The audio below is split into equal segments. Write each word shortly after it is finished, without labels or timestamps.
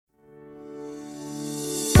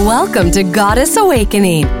Welcome to Goddess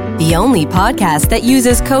Awakening, the only podcast that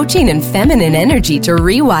uses coaching and feminine energy to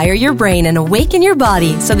rewire your brain and awaken your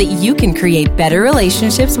body so that you can create better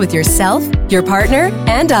relationships with yourself, your partner,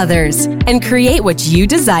 and others, and create what you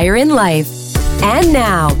desire in life. And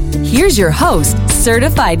now, here's your host,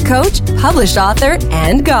 certified coach, published author,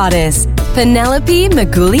 and goddess, Penelope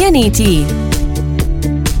Magulianiti.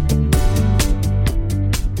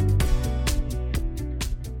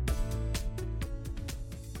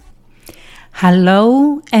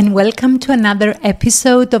 Hello and welcome to another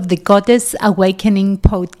episode of the Goddess Awakening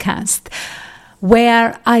podcast,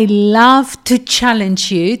 where I love to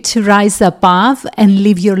challenge you to rise above and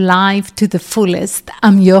live your life to the fullest.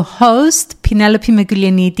 I'm your host, Penelope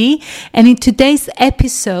Magulianiti, and in today's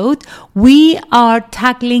episode, we are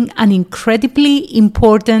tackling an incredibly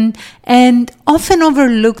important and often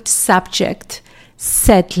overlooked subject,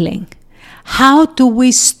 settling. How do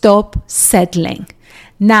we stop settling?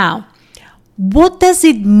 Now, what does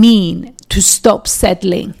it mean to stop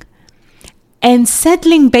settling? And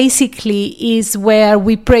settling basically is where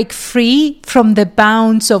we break free from the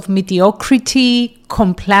bounds of mediocrity,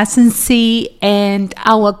 complacency, and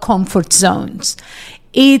our comfort zones.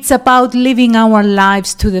 It's about living our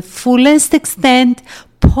lives to the fullest extent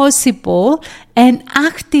possible and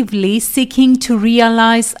actively seeking to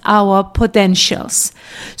realize our potentials.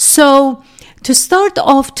 So, to start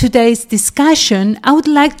off today's discussion, I would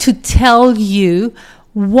like to tell you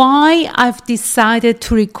why I've decided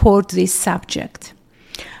to record this subject.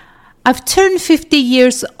 I've turned 50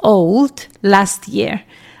 years old last year.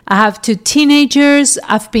 I have 2 teenagers.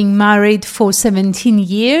 I've been married for 17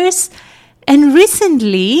 years. And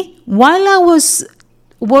recently, while I was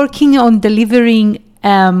working on delivering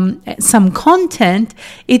some content,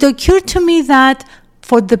 it occurred to me that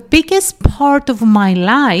for the biggest part of my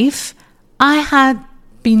life, I had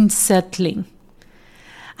been settling.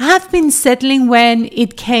 I have been settling when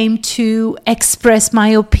it came to express my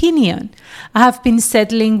opinion. I have been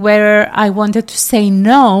settling where I wanted to say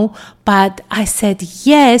no, but I said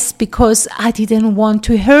yes because I didn't want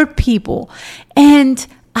to hurt people. And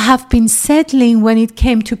I have been settling when it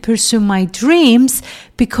came to pursue my dreams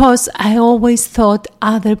because I always thought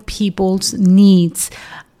other people's needs.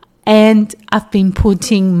 And I've been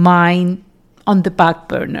putting mine on the back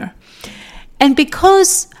burner. And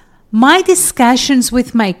because my discussions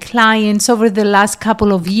with my clients over the last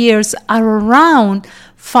couple of years are around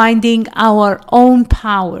finding our own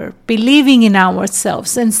power, believing in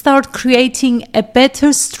ourselves, and start creating a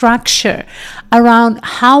better structure around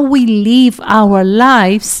how we live our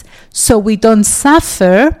lives so we don't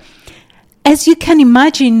suffer, as you can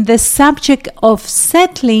imagine, the subject of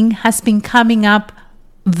settling has been coming up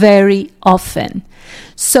very often.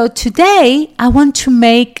 So today, I want to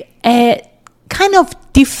make a kind of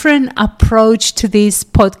different approach to this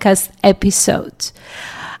podcast episode.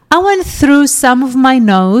 I went through some of my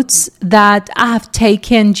notes that I have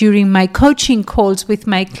taken during my coaching calls with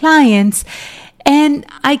my clients, and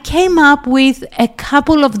I came up with a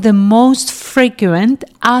couple of the most frequent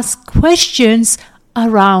asked questions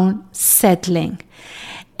around settling.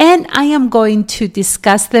 And I am going to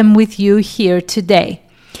discuss them with you here today.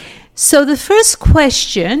 So the first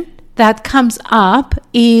question that comes up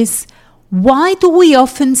is, why do we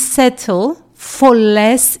often settle for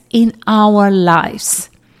less in our lives?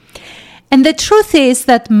 And the truth is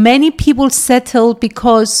that many people settle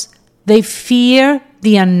because they fear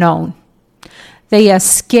the unknown. They are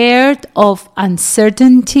scared of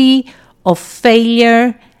uncertainty, of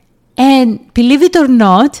failure, and believe it or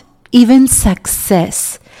not, even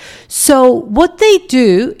success. So what they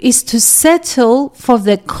do is to settle for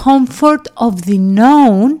the comfort of the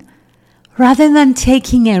known rather than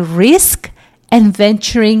taking a risk and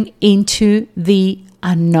venturing into the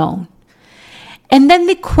unknown. And then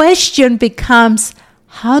the question becomes,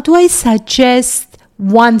 how do I suggest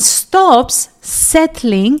one stops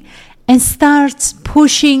settling and starts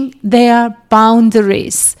pushing their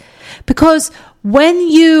boundaries? Because when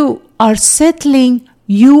you are settling,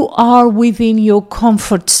 you are within your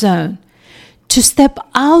comfort zone. To step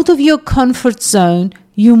out of your comfort zone,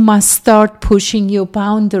 you must start pushing your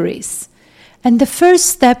boundaries. And the first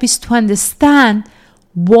step is to understand,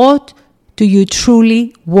 what do you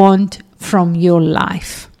truly want from your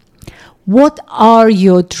life? What are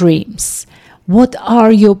your dreams? What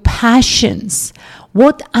are your passions?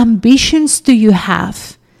 What ambitions do you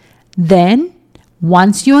have? Then,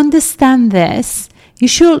 once you understand this, you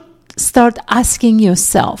should start asking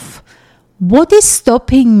yourself, what is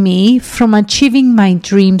stopping me from achieving my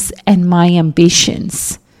dreams and my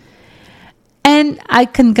ambitions? And I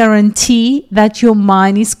can guarantee that your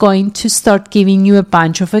mind is going to start giving you a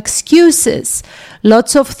bunch of excuses.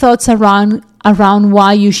 Lots of thoughts around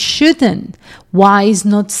why you shouldn't, why it's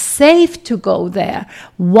not safe to go there,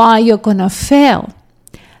 why you're going to fail.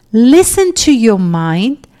 Listen to your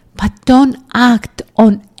mind, but don't act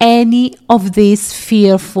on any of these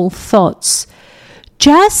fearful thoughts.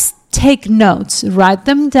 Just take notes, write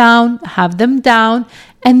them down, have them down,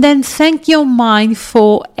 and then thank your mind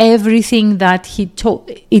for everything that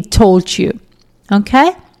it told you.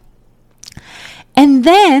 Okay? And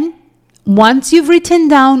then, once you've written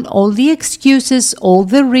down all the excuses, all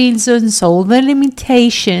the reasons, all the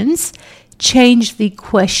limitations, change the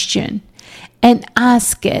question and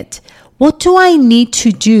ask it, what do I need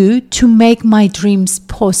to do to make my dreams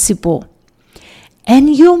possible?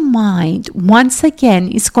 And your mind, once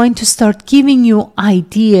again, is going to start giving you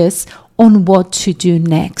ideas on what to do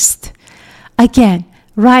next. Again,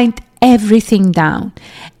 write everything down.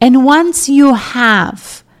 And once you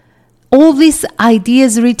have all these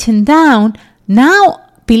ideas written down, now,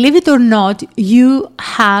 believe it or not, you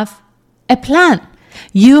have a plan.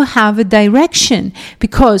 You have a direction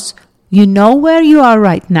because you know where you are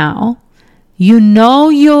right now. You know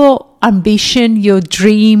your ambition, your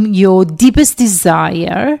dream, your deepest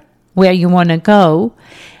desire, where you want to go.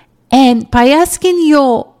 And by asking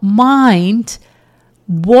your mind,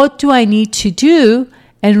 what do I need to do?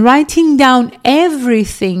 And writing down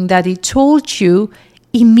everything that it told you,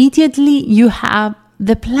 immediately you have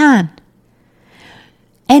the plan.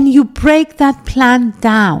 And you break that plan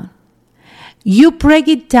down. You break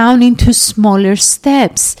it down into smaller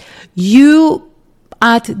steps. You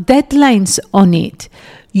add deadlines on it.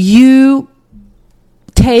 You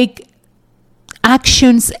take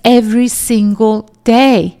actions every single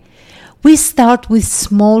day. We start with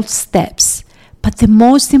small steps, but the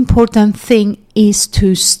most important thing is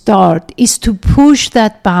to start, is to push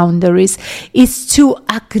that boundaries, is to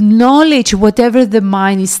acknowledge whatever the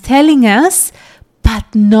mind is telling us, but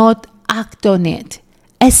not act on it,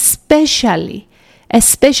 especially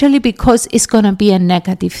because it's going to be a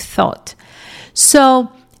negative thought.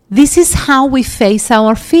 So this is how we face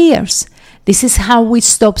our fears. This is how we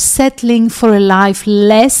stop settling for a life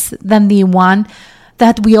less than the one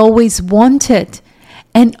that we always wanted.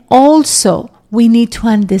 And also, we need to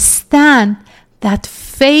understand that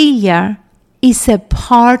failure is a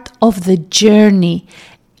part of the journey,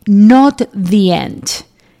 not the end.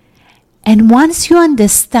 And once you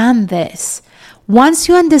understand this, once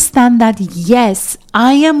you understand that, yes,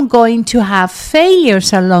 I am going to have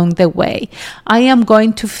failures along the way, I am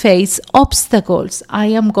going to face obstacles, I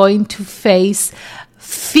am going to face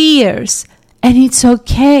fears, and it's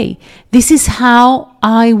okay. This is how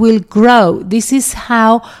I will grow. This is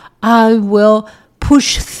how I will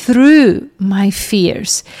push through my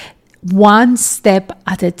fears, one step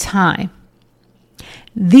at a time.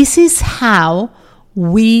 This is how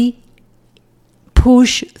we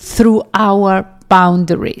push through our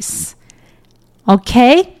boundaries.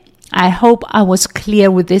 Okay? I hope I was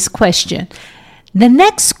clear with this question. The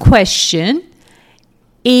next question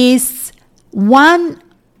is one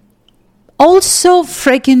also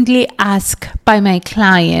frequently asked by my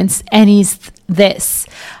clients, and is this: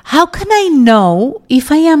 how can I know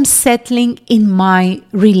if I am settling in my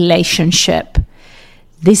relationship?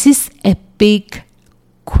 This is a big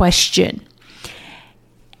question.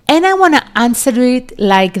 And I want to answer it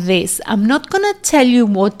like this. I'm not going to tell you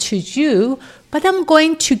what to do, but I'm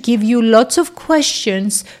going to give you lots of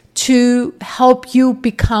questions to help you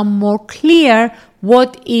become more clear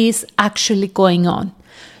what is actually going on.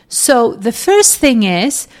 So the first thing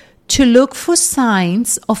is to look for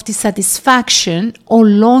signs of dissatisfaction or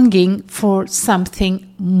longing for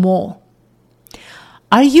something more.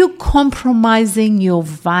 Are you compromising your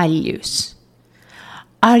values?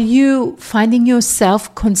 Are you finding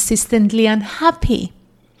yourself consistently unhappy?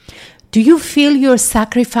 Do you feel you're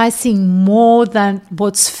sacrificing more than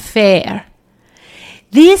what's fair?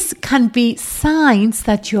 These can be signs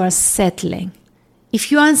that you are settling.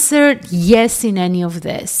 If you answered yes in any of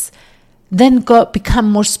this, then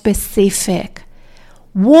become more specific.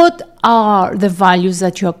 What are the values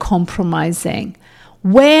that you are compromising?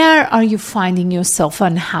 Where are you finding yourself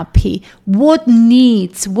unhappy? What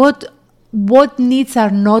needs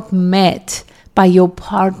are not met by your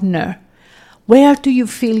partner? Where do you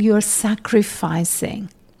feel you're sacrificing?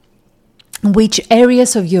 Which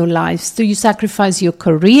areas of your lives? Do you sacrifice your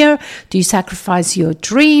career? Do you sacrifice your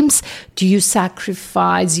dreams? Do you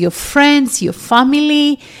sacrifice your friends, your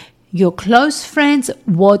family, your close friends?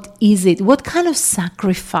 What is it? What kind of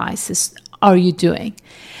sacrifices are you doing?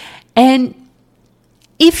 And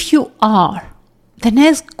if you are the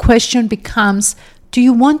next question becomes, do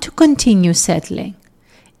you want to continue settling?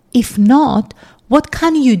 If not, what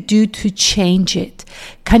can you do to change it?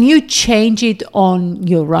 Can you change it on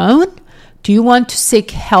your own? Do you want to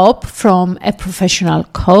seek help from a professional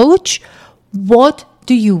coach? What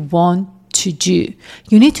do you want to do?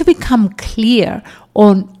 You need to become clear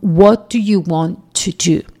on what do you want to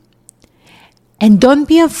do. And don't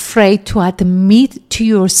be afraid to admit to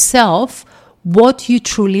yourself what you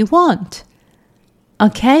truly want.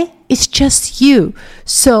 Okay? It's just you.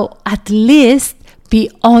 So at least be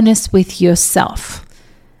honest with yourself.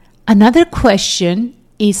 Another question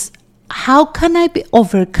is, how can I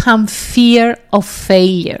overcome fear of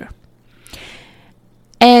failure?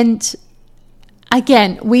 And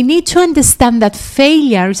again, we need to understand that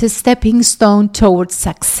failure is a stepping stone towards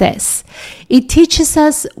success. It teaches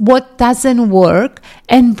us what doesn't work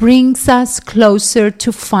and brings us closer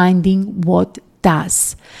to finding what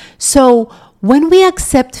does. So when we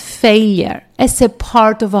accept failure as a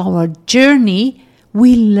part of our journey,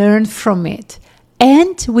 we learn from it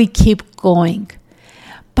and we keep going.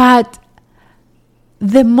 But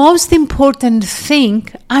the most important thing,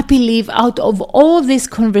 I believe, out of all this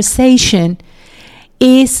conversation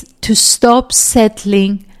is to stop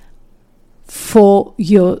settling to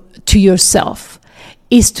yourself,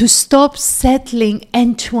 is to stop settling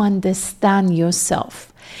and to understand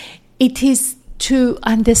yourself. It is to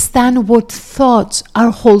understand what thoughts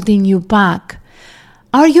are holding you back.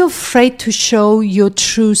 Are you afraid to show your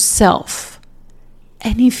true self?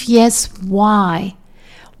 And if yes, why?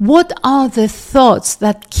 What are the thoughts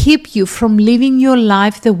that keep you from living your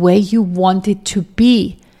life the way you want it to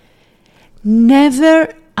be?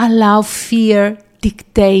 Never allow fear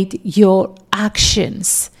dictate your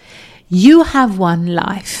actions. You have one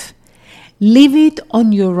life. Live it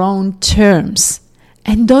on your own terms.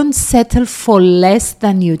 And don't settle for less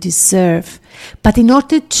than you deserve. But in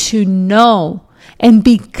order to know and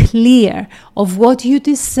be clear of what you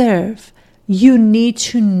deserve, you need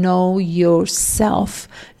to know yourself.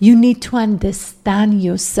 You need to understand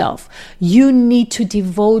yourself. You need to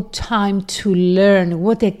devote time to learn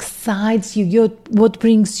what excites you, what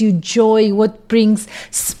brings you joy, what brings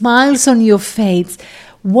smiles on your face,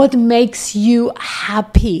 what makes you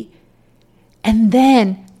happy. And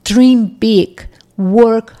then dream big,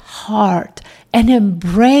 work hard, and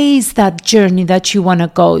embrace that journey that you want to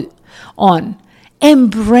go on.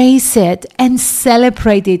 Embrace it and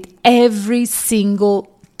celebrate it every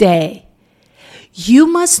single day. You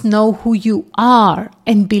must know who you are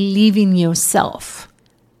and believe in yourself.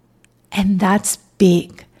 And that's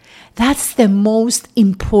big. That's the most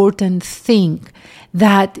important thing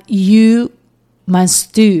that you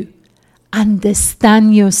must do.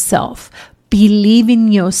 Understand yourself. Believe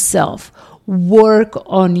in yourself. Work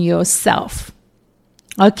on yourself.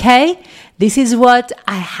 Okay? This is what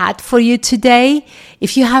I had for you today.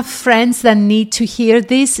 If you have friends that need to hear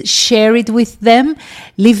this, share it with them.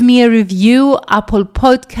 Leave me a review, Apple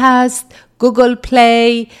Podcast, Google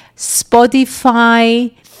Play,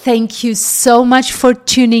 Spotify. Thank you so much for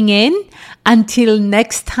tuning in. Until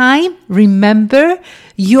next time, remember,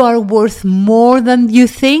 you are worth more than you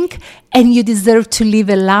think, and you deserve to live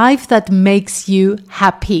a life that makes you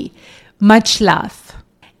happy. Much love.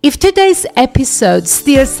 If today's episode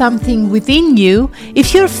stirs something within you,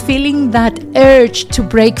 if you're feeling that urge to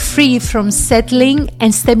break free from settling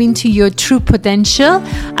and step into your true potential,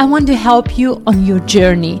 I want to help you on your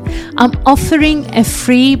journey. I'm offering a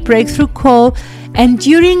free breakthrough call, and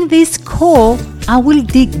during this call, I will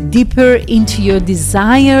dig deeper into your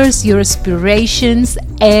desires, your aspirations,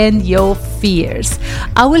 and your fears.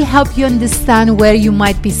 I will help you understand where you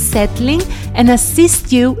might be settling and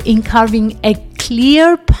assist you in carving a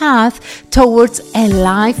clear path towards a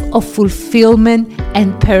life of fulfillment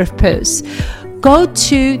and purpose. Go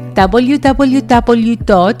to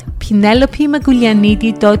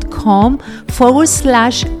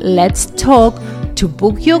www.penelopemagulianidi.com/let's talk to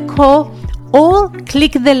book your call, or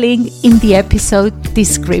click the link in the episode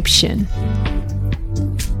description.